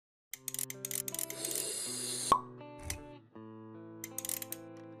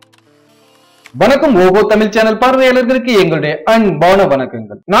வணக்கம் ஓகோ தமிழ் சேனல் பார்வையாளர்களுக்கு எங்களுடைய அன்பான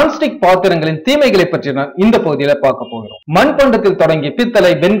வணக்கங்கள். நான்ஸ்டிக் பாத்திரங்களின் தீமைகளை பற்றி நான் இந்த பகுதியில பார்க்க போகிறோம். மண்பாண்டத்தில் தொடங்கி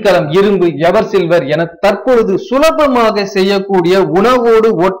பித்தளை, வெண்கலம், இரும்பு, எவர் சில்வர் என தற்பொழுது சுலபமாக செய்யக்கூடிய உணவோடு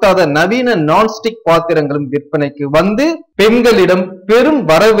ஒட்டாத நவீன நான்ஸ்டிக் பாத்திரங்களும் விற்பனைக்கு வந்து பெண்களிடம் பெரும்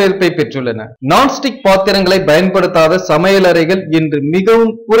வரவேற்பை பெற்றுள்ளன. நான்ஸ்டிக் பாத்திரங்களை பயன்படுத்தாத சமையலறைகள் இன்று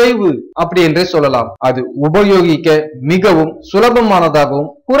மிகவும் குறைவு அப்படி என்றே சொல்லலாம். அது உபயோகிக்க மிகவும் சுலபமானதாகவும்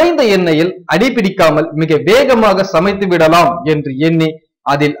குறைந்த எண்ணெயில் அடிபிடிக்காமல் மிக வேகமாக சமைத்து விடலாம் என்று எண்ணி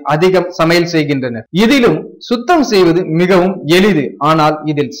அதில் அதிகம் சமையல் செய்கின்றனர். இதிலும் சுத்தம் செய்வது மிகவும் எளிது, ஆனால்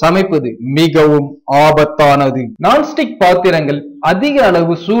இதில் சமைப்பது மிகவும் ஆபத்தானது. நான்ஸ்டிக் பாத்திரங்கள் அதிக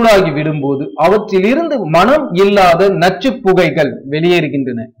அளவு சூடாகி விடும்போது அவற்றில் இருந்து மனம் இல்லாத நச்சு புகைகள்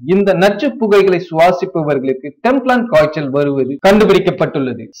வெளியேறுகின்றன. இந்த நச்சு புகைகளை சுவாசிப்பவர்களுக்கு டெம்ப்ளான் காய்ச்சல் வருவது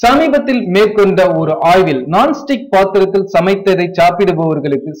கண்டுபிடிக்கப்பட்டுள்ளது. சமீபத்தில் மேற்கொண்ட ஒரு ஆய்வில் நான்ஸ்டிக் பாத்திரத்தில் சமைத்ததை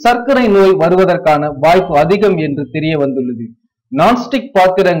சாப்பிடுபவர்களுக்கு சர்க்கரை நோய் வருவதற்கான வாய்ப்பு அதிகம் என்று தெரிய வந்துள்ளது. நான்ஸ்டிக்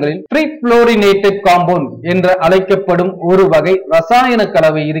பாத்திரங்களில் perfluorooctanoic காம்பவுண்ட் என்று அழைக்கப்படும் ஒரு வகை ரசாயன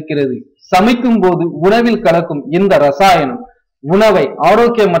கலவை இருக்கிறது. சமைக்கும் போது உணவில் கலக்கும் இந்த ரசாயனம் உணவை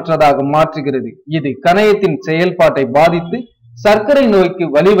ஆரோக்கியமற்றதாக மாற்றுகிறது. இது கணையத்தின் செயல்பாட்டை பாதித்து சர்க்கரை நோய்க்கு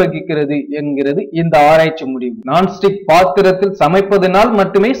வழிவகுக்கிறது என்கிறது இந்த ஆராய்ச்சி முடிவு. நான்ஸ்டிக் பாத்திரத்தில் சமைப்பதனால்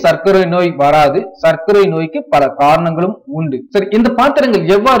மட்டுமே சர்க்கரை நோய் வராது. சர்க்கரை நோய்க்கு பல காரணங்களும் உண்டு. சரி, இந்த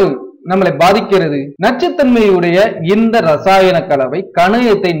பாத்திரங்கள் எவ்வாறு நம்மளை பாதிக்கிறது? நச்சுத்தன்மையுடைய இந்த ரசாயன கலவை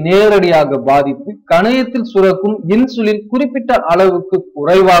கணையத்தை நேரடியாக பாதித்து கணையத்தில் சுரக்கும் இன்சுலின் குறிப்பிட்ட அளவுக்கு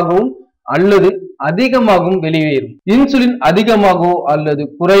குறைவாகவும் அல்லது அதிகமாகவும் வெளியேறும். இன்சுலின் அதிகமாகவோ அல்லது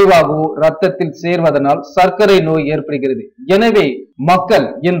குறைவாகவோ ரத்தத்தில் சேர்வதனால் சர்க்கரை நோய் ஏற்படுகிறது. எனவே மக்கள்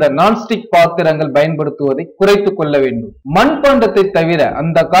இந்த நான்ஸ்டிக் பாத்திரங்கள் பயன்படுத்துவதை குறைத்துக் கொள்ள வேண்டும். மண்பாண்டத்தை தவிர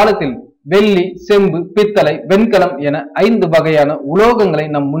அந்த காலத்தில் வெள்ளி, செம்பு, பித்தளை, வெண்கலம் என 5 வகையான உலோகங்களை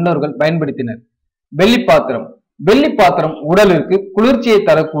நம் முன்னோர்கள் பயன்படுத்தினர். வெள்ளி பாத்திரம் உடலிற்கு குளிர்ச்சியை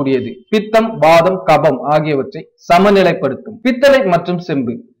தரக்கூடியது. பித்தம், வாதம், கபம் ஆகியவற்றை சமநிலைப்படுத்தும். பித்தளை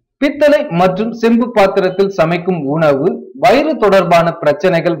மற்றும் செம்பு பாத்திரத்தில் சமைக்கும் உணவு வயிறு தொடர்பான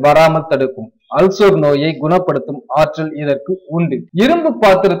பிரச்சனைகள் வராமல் தடுக்கும். அல்சர் நோயை குணப்படுத்தும் ஆற்றல் இதற்கு உண்டு. இரும்பு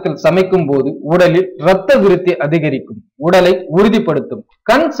பாத்திரத்தில் சமைக்கும் போது உடலில் இரத்த விருத்தி அதிகரிக்கும். உடலை உறுதிப்படுத்தும்.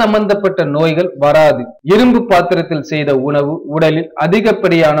 கண் சம்பந்தப்பட்ட நோய்கள் வராது. இரும்பு பாத்திரத்தில் செய்த உணவு உடலில்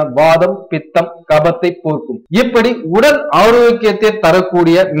அதிகப்படியான வாதம், பித்தம், கபத்தை போக்கும். இப்படி உடல் ஆரோக்கியத்தை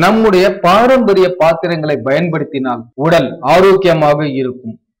தரக்கூடிய நம்முடைய பாரம்பரிய பாத்திரங்களை பயன்படுத்தினால் உடல் ஆரோக்கியமாக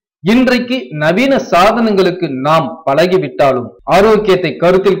இருக்கும். இன்றைக்கு நவீன சாதனங்களுக்கு நாம் பழகிவிட்டாலும் ஆரோக்கியத்தை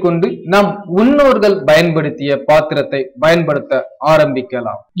கருத்தில் கொண்டு நம் முன்னோர்கள் பயன்படுத்திய பாத்திரத்தை பயன்படுத்த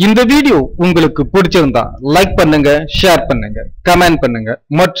ஆரம்பிக்கலாம். இந்த வீடியோ உங்களுக்கு பிடிச்சிருந்தா லைக் பண்ணுங்க, ஷேர் பண்ணுங்க, கமெண்ட் பண்ணுங்க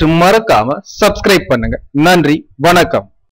மற்றும் மறக்காம சப்ஸ்கிரைப் பண்ணுங்க. நன்றி, வணக்கம்.